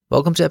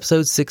Welcome to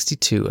episode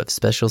 62 of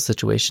Special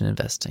Situation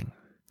Investing.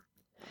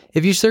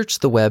 If you search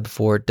the web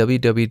for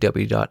www.ielp.com,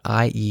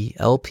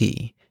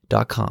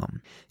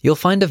 you'll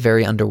find a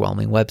very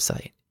underwhelming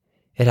website.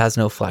 It has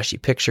no flashy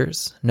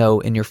pictures,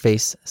 no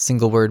in-your-face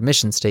single-word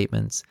mission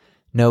statements,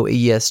 no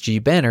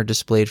ESG banner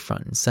displayed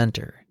front and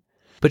center,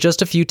 but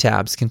just a few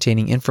tabs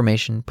containing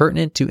information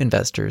pertinent to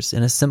investors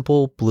in a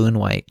simple blue and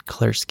white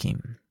color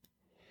scheme.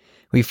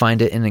 We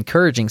find it an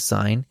encouraging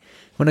sign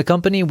when a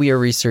company we are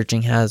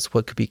researching has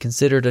what could be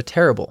considered a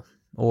terrible,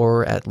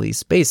 or at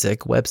least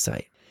basic,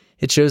 website.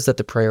 It shows that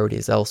the priority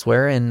is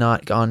elsewhere and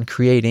not on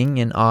creating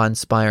an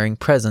awe-inspiring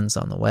presence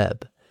on the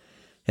web.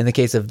 In the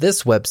case of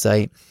this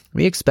website,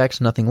 we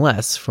expect nothing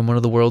less from one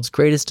of the world's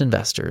greatest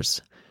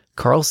investors,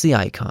 Carl C.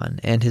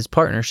 Icahn, and his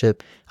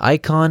partnership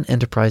Icahn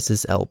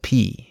Enterprises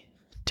LP,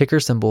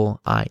 ticker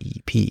symbol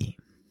IEP.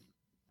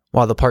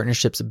 While the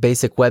partnership's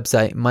basic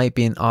website might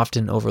be an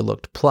often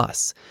overlooked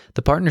plus,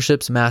 the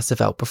partnership's massive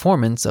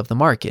outperformance of the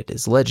market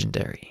is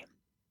legendary.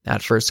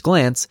 At first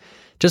glance,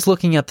 just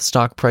looking at the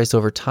stock price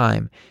over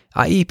time,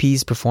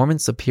 IEP's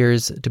performance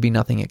appears to be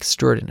nothing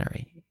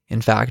extraordinary.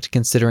 In fact,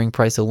 considering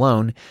price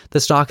alone,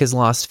 the stock has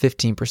lost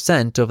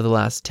 15% over the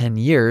last 10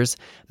 years,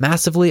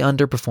 massively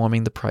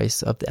underperforming the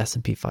price of the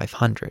S&P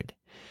 500.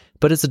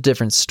 But it's a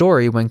different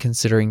story when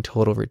considering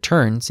total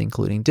returns,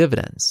 including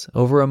dividends,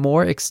 over a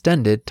more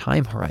extended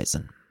time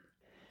horizon.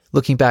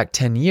 Looking back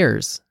 10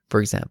 years, for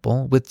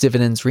example, with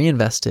dividends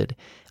reinvested,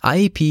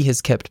 IEP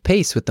has kept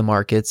pace with the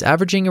markets,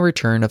 averaging a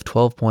return of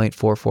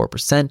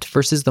 12.44%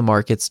 versus the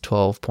market's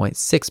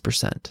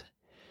 12.6%.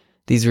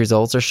 These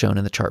results are shown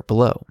in the chart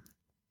below.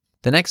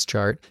 The next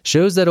chart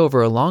shows that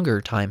over a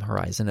longer time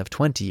horizon of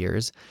 20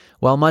 years,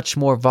 while much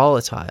more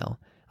volatile,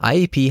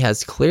 IEP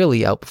has clearly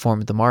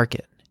outperformed the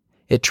market.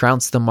 It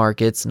trounced the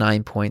market's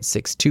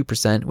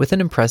 9.62% with an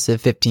impressive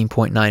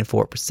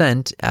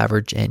 15.94%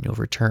 average annual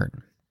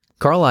return.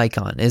 Carl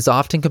Icahn is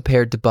often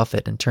compared to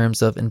Buffett in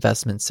terms of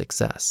investment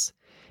success.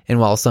 And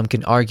while some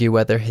can argue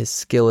whether his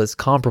skill is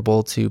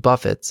comparable to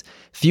Buffett's,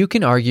 few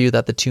can argue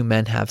that the two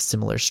men have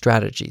similar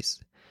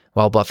strategies.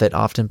 While Buffett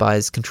often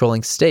buys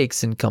controlling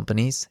stakes in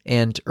companies,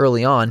 and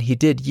early on he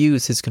did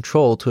use his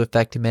control to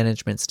affect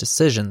management's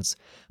decisions,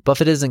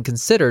 Buffett isn't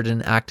considered an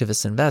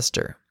activist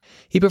investor.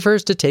 He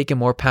prefers to take a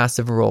more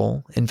passive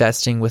role,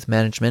 investing with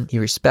management he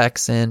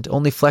respects and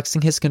only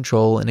flexing his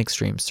control in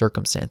extreme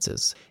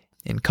circumstances.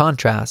 In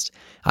contrast,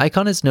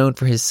 Icahn is known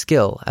for his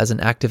skill as an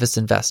activist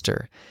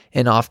investor,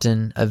 and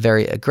often a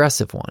very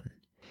aggressive one.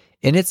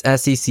 In its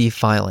SEC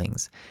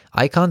filings,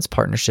 Icahn's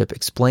partnership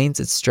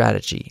explains its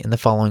strategy in the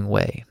following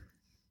way.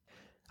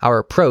 Our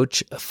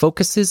approach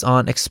focuses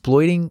on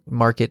exploiting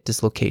market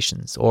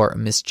dislocations or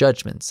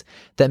misjudgments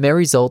that may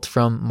result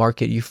from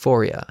market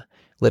euphoria,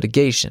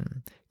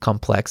 litigation,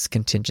 complex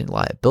contingent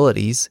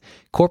liabilities,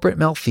 corporate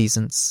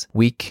malfeasance,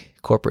 weak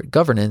corporate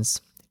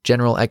governance,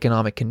 general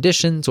economic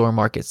conditions or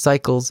market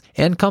cycles,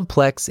 and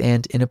complex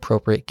and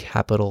inappropriate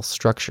capital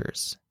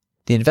structures.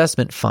 The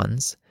investment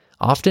funds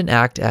often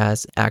act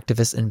as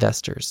activist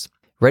investors,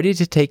 ready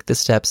to take the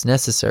steps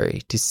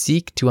necessary to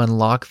seek to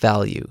unlock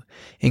value,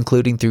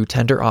 including through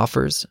tender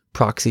offers,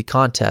 proxy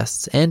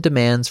contests, and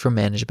demands for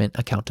management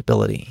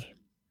accountability.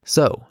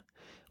 So,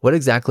 what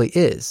exactly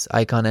is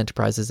Icahn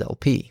Enterprises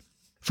LP?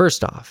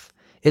 First off,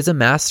 it's a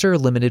master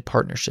limited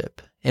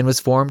partnership and was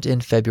formed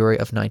in February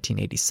of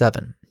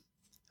 1987.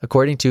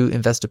 According to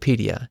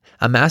Investopedia,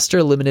 a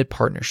master limited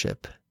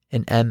partnership,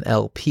 an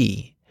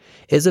MLP,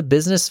 is a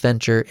business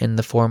venture in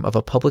the form of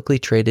a publicly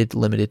traded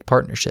limited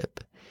partnership.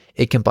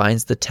 It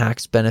combines the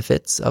tax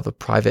benefits of a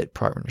private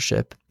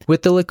partnership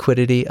with the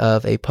liquidity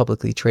of a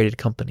publicly traded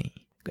company.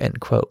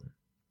 End quote.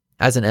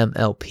 As an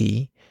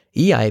MLP,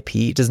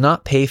 EIP does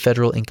not pay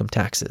federal income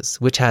taxes,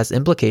 which has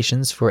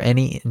implications for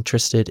any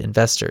interested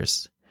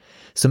investors.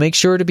 So make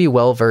sure to be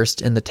well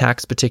versed in the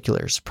tax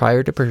particulars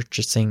prior to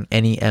purchasing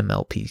any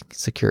MLP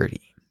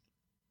security.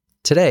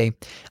 Today,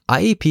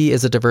 IEP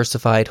is a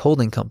diversified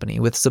holding company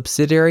with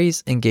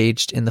subsidiaries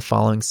engaged in the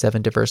following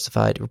 7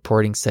 diversified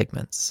reporting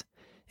segments: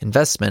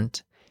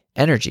 investment,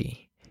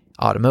 energy,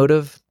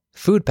 automotive,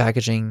 food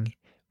packaging,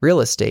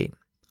 real estate,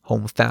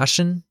 home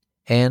fashion,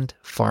 and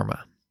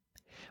pharma.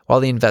 While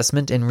the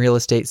investment and real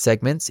estate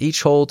segments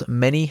each hold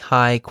many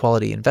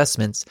high-quality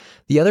investments,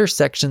 the other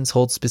sections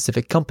hold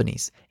specific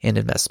companies and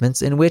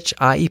investments in which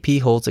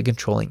IEP holds a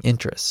controlling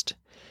interest.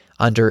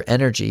 Under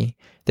energy,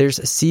 there's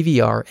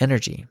CVR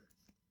Energy.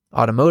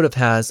 Automotive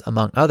has,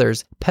 among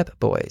others, Pep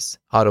Boys,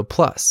 Auto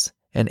Plus,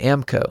 and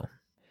Amco.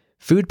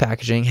 Food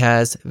packaging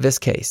has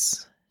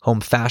Viscase.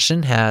 Home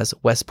fashion has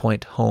West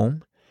Point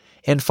Home,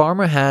 and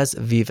pharma has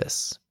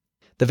Vivus.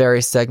 The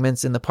various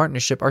segments in the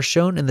partnership are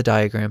shown in the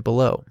diagram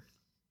below.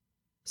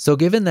 So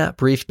given that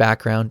brief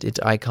background into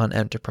Icahn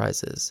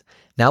Enterprises,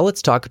 now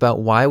let's talk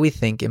about why we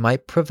think it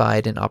might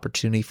provide an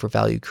opportunity for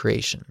value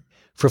creation.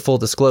 For full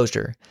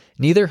disclosure,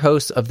 neither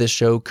hosts of this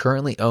show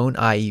currently own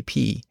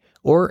IEP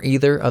or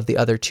either of the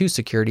other 2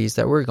 securities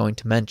that we're going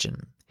to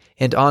mention.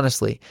 And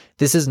honestly,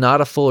 this is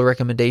not a full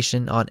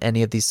recommendation on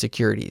any of these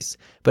securities,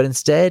 but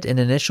instead an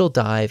initial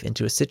dive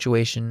into a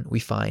situation we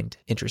find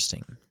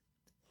interesting.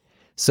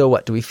 So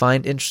what do we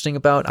find interesting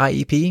about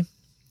IEP?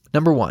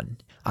 Number 1,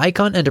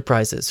 Icahn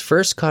Enterprises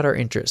first caught our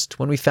interest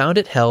when we found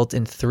it held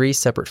in 3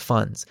 separate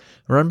funds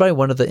run by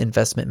one of the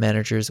investment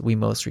managers we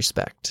most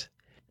respect.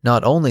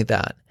 Not only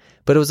that,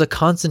 but it was a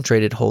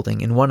concentrated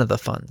holding in one of the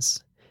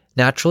funds.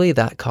 Naturally,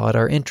 that caught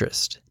our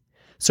interest.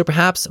 So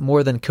perhaps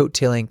more than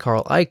coattailing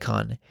Carl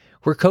Icahn,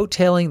 we're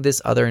coattailing this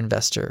other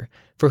investor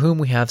for whom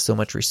we have so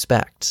much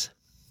respect.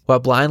 While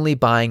blindly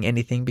buying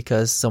anything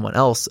because someone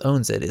else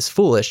owns it is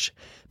foolish,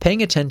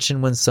 paying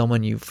attention when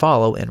someone you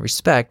follow and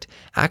respect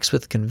acts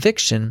with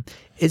conviction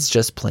is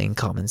just plain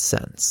common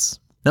sense.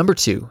 Number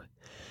 2,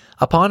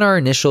 upon our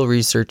initial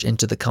research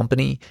into the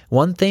company,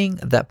 one thing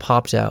that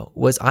popped out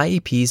was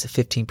IEP's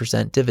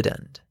 15%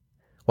 dividend.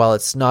 While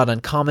it's not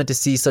uncommon to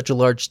see such a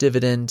large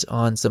dividend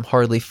on some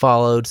hardly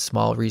followed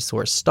small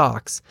resource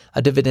stocks,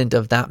 a dividend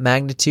of that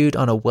magnitude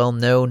on a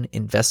well-known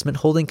investment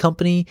holding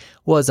company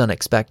was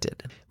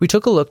unexpected. We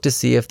took a look to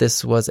see if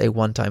this was a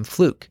one-time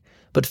fluke,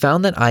 but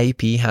found that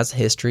IEP has a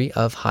history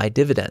of high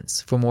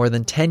dividends for more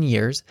than 10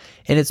 years,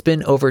 and it's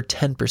been over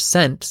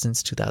 10%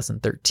 since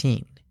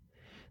 2013.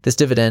 This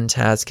dividend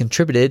has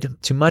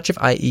contributed to much of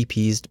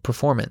IEP's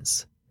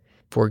performance.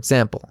 For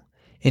example,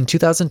 in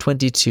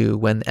 2022,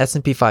 when the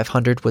S&P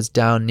 500 was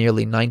down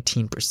nearly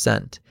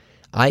 19%,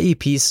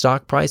 IEP's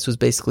stock price was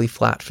basically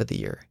flat for the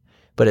year,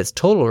 but its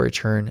total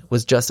return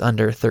was just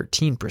under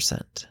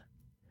 13%.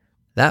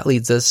 That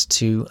leads us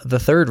to the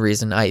third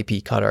reason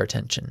IEP caught our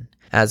attention.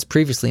 As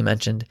previously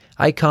mentioned,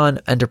 Icahn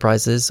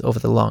Enterprises over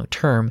the long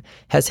term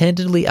has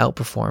handedly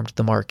outperformed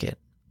the market.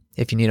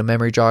 If you need a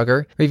memory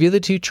jogger, review the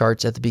 2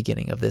 charts at the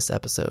beginning of this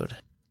episode.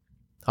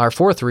 Our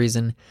fourth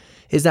reason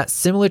is that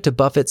similar to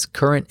Buffett's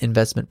current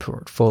investment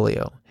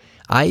portfolio,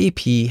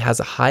 IEP has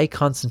a high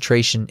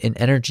concentration in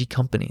energy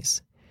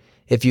companies.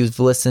 If you've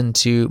listened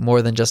to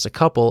more than just a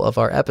couple of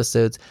our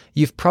episodes,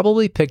 you've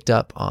probably picked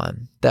up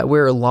on that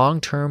we're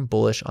long-term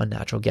bullish on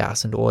natural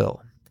gas and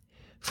oil.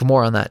 For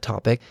more on that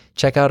topic,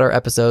 check out our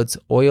episodes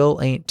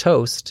Oil Ain't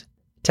Toast,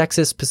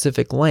 Texas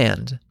Pacific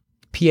Land,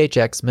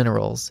 PHX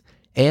Minerals,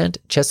 and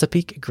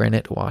Chesapeake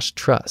Granite Wash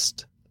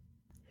Trust.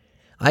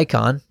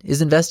 Icahn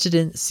is invested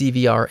in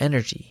CVR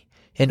Energy,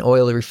 an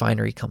oil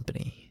refinery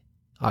company,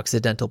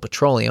 Occidental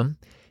Petroleum,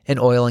 an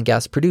oil and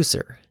gas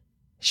producer,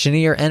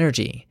 Cheniere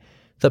Energy,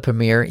 the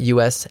premier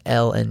U.S.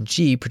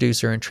 LNG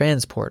producer and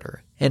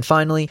transporter, and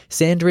finally,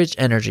 Sandridge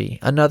Energy,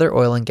 another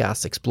oil and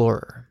gas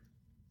explorer.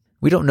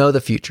 We don't know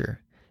the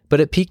future, but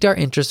it piqued our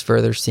interest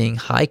further seeing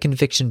high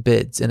conviction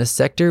bids in a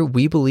sector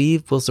we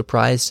believe will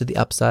surprise to the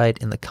upside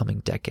in the coming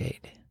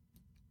decade.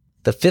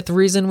 The fifth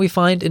reason we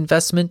find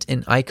investment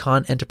in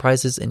Icahn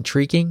Enterprises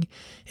intriguing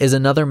is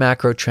another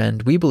macro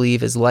trend we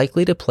believe is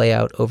likely to play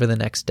out over the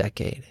next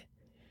decade.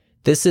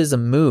 This is a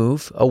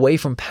move away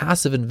from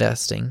passive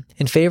investing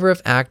in favor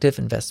of active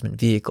investment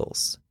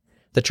vehicles.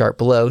 The chart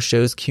below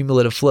shows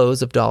cumulative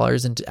flows of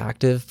dollars into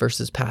active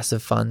versus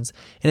passive funds,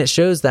 and it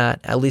shows that,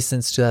 at least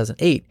since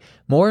 2008,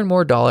 more and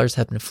more dollars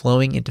have been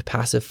flowing into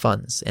passive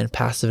funds and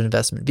passive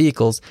investment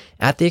vehicles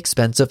at the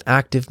expense of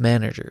active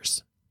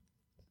managers.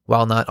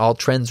 While not all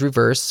trends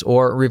reverse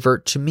or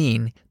revert to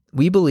mean,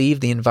 we believe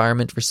the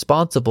environment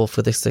responsible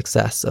for the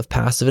success of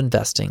passive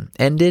investing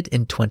ended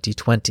in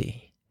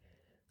 2020.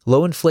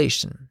 Low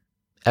inflation,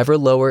 ever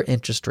lower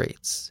interest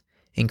rates,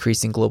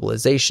 increasing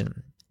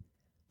globalization,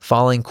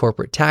 falling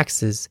corporate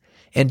taxes,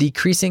 and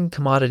decreasing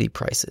commodity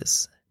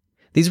prices.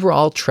 These were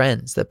all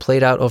trends that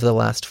played out over the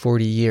last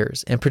 40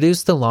 years and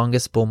produced the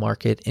longest bull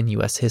market in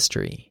U.S.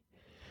 history.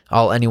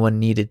 All anyone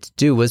needed to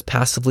do was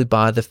passively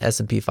buy the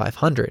S&P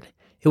 500.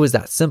 It was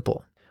that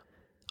simple.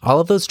 All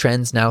of those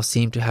trends now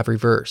seem to have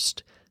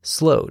reversed,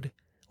 slowed,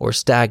 or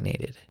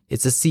stagnated.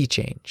 It's a sea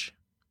change.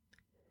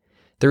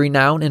 The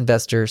renowned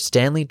investor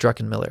Stanley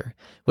Druckenmiller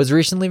was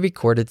recently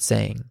recorded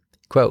saying,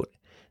 quote,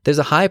 "There's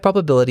a high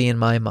probability in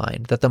my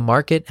mind that the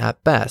market,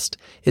 at best,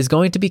 is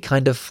going to be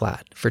kind of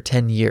flat for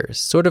 10 years,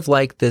 sort of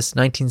like this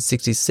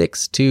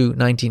 1966 to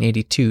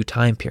 1982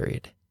 time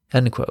period."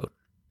 End quote.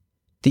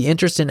 The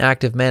interest in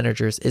active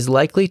managers is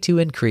likely to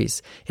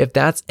increase if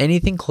that's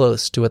anything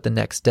close to what the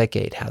next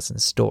decade has in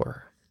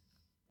store.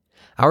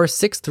 Our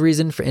sixth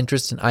reason for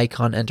interest in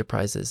Icahn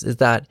Enterprises is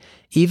that,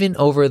 even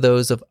over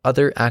those of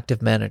other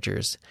active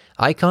managers,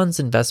 Icahn's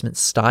investment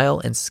style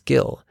and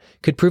skill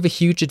could prove a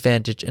huge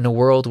advantage in a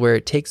world where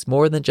it takes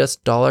more than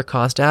just dollar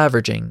cost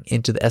averaging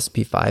into the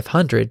S&P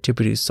 500 to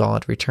produce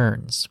solid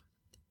returns.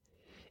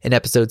 In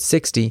episode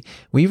 60,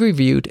 we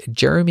reviewed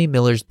Jeremy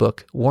Miller's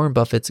book, Warren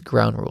Buffett's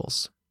Ground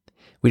Rules.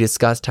 We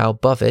discussed how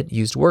Buffett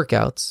used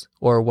workouts,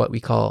 or what we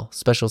call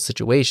special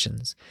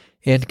situations,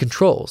 and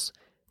controls,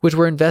 which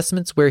were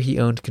investments where he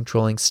owned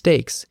controlling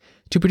stakes,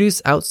 to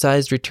produce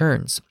outsized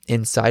returns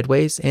in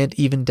sideways and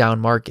even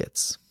down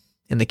markets.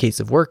 In the case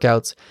of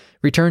workouts,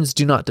 returns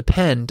do not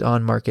depend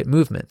on market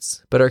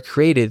movements, but are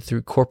created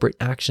through corporate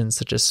actions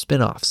such as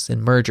spin-offs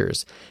and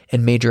mergers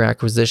and major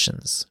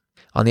acquisitions.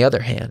 On the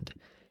other hand,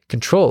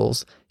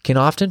 controls can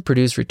often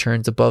produce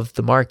returns above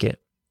the market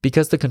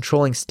because the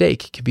controlling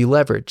stake can be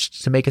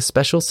leveraged to make a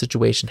special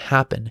situation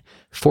happen,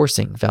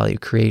 forcing value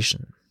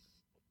creation.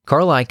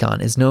 Carl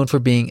Icahn is known for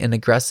being an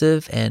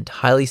aggressive and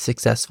highly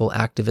successful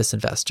activist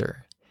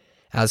investor.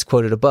 As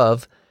quoted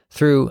above,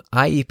 through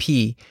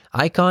IEP,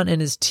 Icahn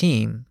and his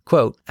team,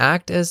 quote,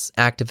 act as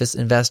activist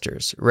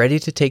investors ready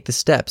to take the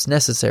steps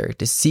necessary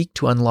to seek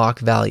to unlock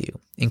value,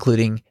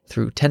 including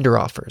through tender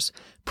offers,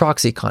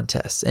 proxy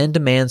contests, and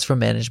demands for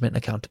management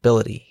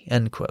accountability,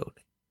 end quote.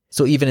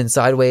 So even in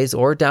sideways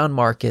or down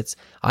markets,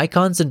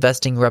 Icahn's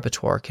investing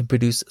repertoire can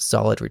produce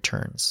solid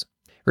returns.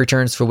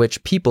 Returns for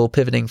which people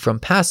pivoting from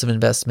passive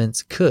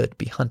investments could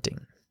be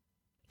hunting.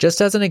 Just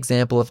as an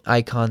example of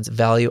Icahn's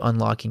value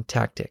unlocking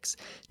tactics,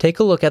 take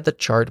a look at the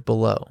chart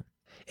below.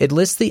 It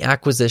lists the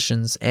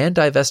acquisitions and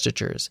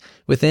divestitures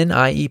within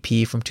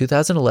IEP from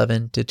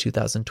 2011 to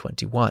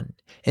 2021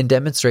 and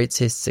demonstrates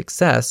his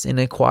success in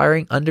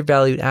acquiring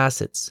undervalued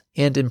assets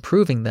and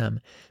improving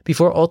them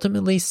before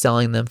ultimately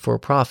selling them for a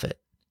profit.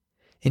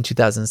 In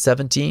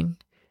 2017,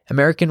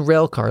 American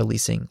Railcar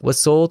Leasing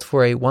was sold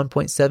for a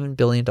 $1.7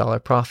 billion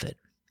profit.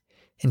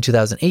 In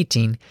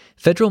 2018,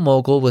 Federal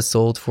Mogul was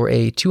sold for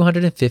a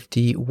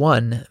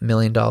 $251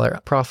 million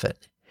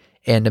profit,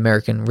 and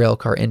American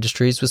Railcar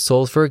Industries was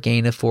sold for a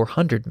gain of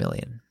 $400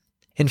 million.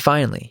 And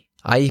finally,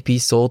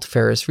 IEP sold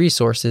Ferrous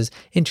Resources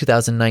in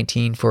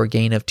 2019 for a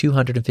gain of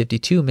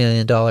 $252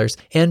 million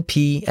and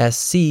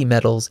PSC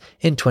Metals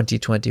in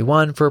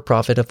 2021 for a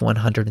profit of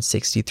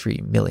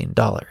 $163 million.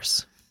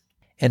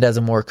 And as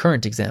a more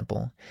current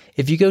example,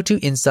 if you go to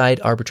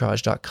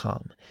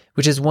InsideArbitrage.com,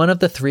 which is one of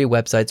the 3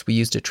 websites we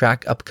use to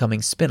track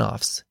upcoming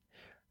spin-offs,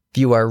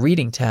 view our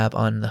reading tab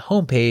on the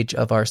homepage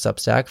of our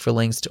Substack for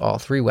links to all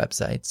 3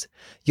 websites,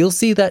 you'll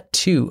see that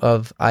 2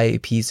 of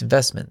IAP's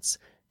investments,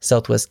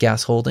 Southwest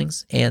Gas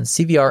Holdings and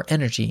CVR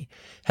Energy,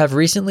 have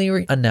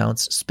recently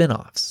announced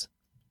spin-offs.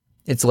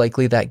 It's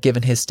likely that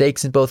given his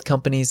stakes in both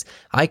companies,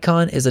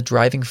 Icahn is a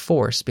driving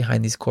force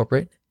behind these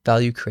corporate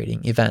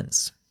value-creating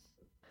events.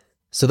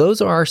 So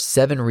those are our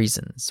 7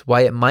 reasons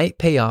why it might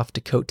pay off to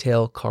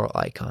coattail Carl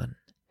Icahn.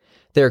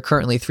 There are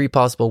currently 3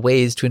 possible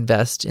ways to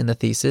invest in the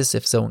thesis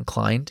if so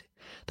inclined.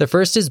 The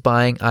first is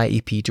buying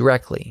IEP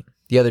directly.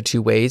 The other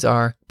 2 ways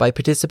are by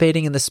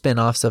participating in the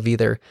spin-offs of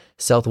either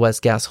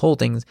Southwest Gas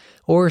Holdings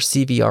or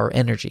CVR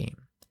Energy.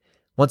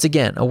 Once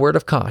again, a word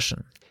of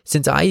caution.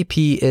 Since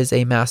IEP is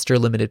a master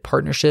limited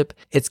partnership,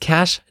 its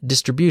cash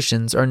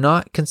distributions are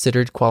not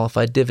considered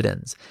qualified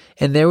dividends,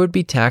 and there would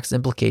be tax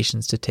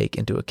implications to take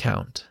into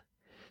account.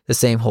 The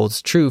same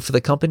holds true for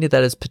the company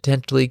that is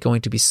potentially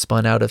going to be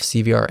spun out of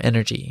CVR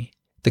Energy.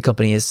 The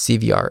company is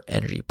CVR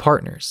Energy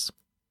Partners.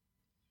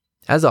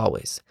 As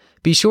always,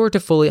 be sure to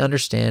fully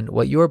understand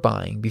what you are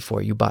buying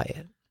before you buy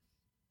it.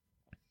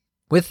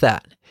 With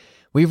that,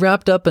 we've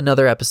wrapped up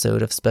another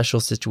episode of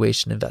Special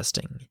Situation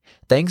Investing.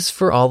 Thanks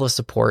for all the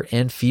support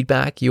and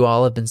feedback you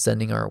all have been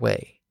sending our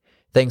way.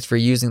 Thanks for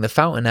using the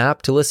Fountain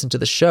app to listen to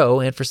the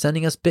show and for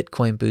sending us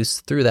Bitcoin boosts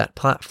through that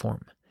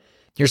platform.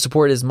 Your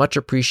support is much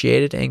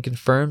appreciated and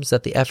confirms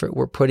that the effort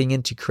we're putting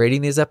into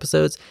creating these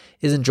episodes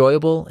is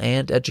enjoyable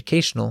and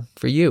educational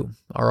for you,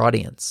 our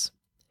audience.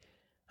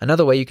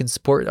 Another way you can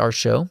support our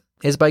show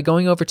is by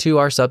going over to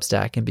our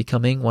Substack and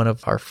becoming one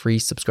of our free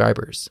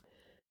subscribers.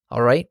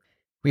 All right,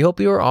 we hope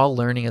you are all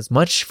learning as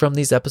much from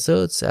these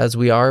episodes as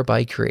we are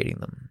by creating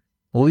them.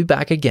 We'll be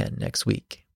back again next week.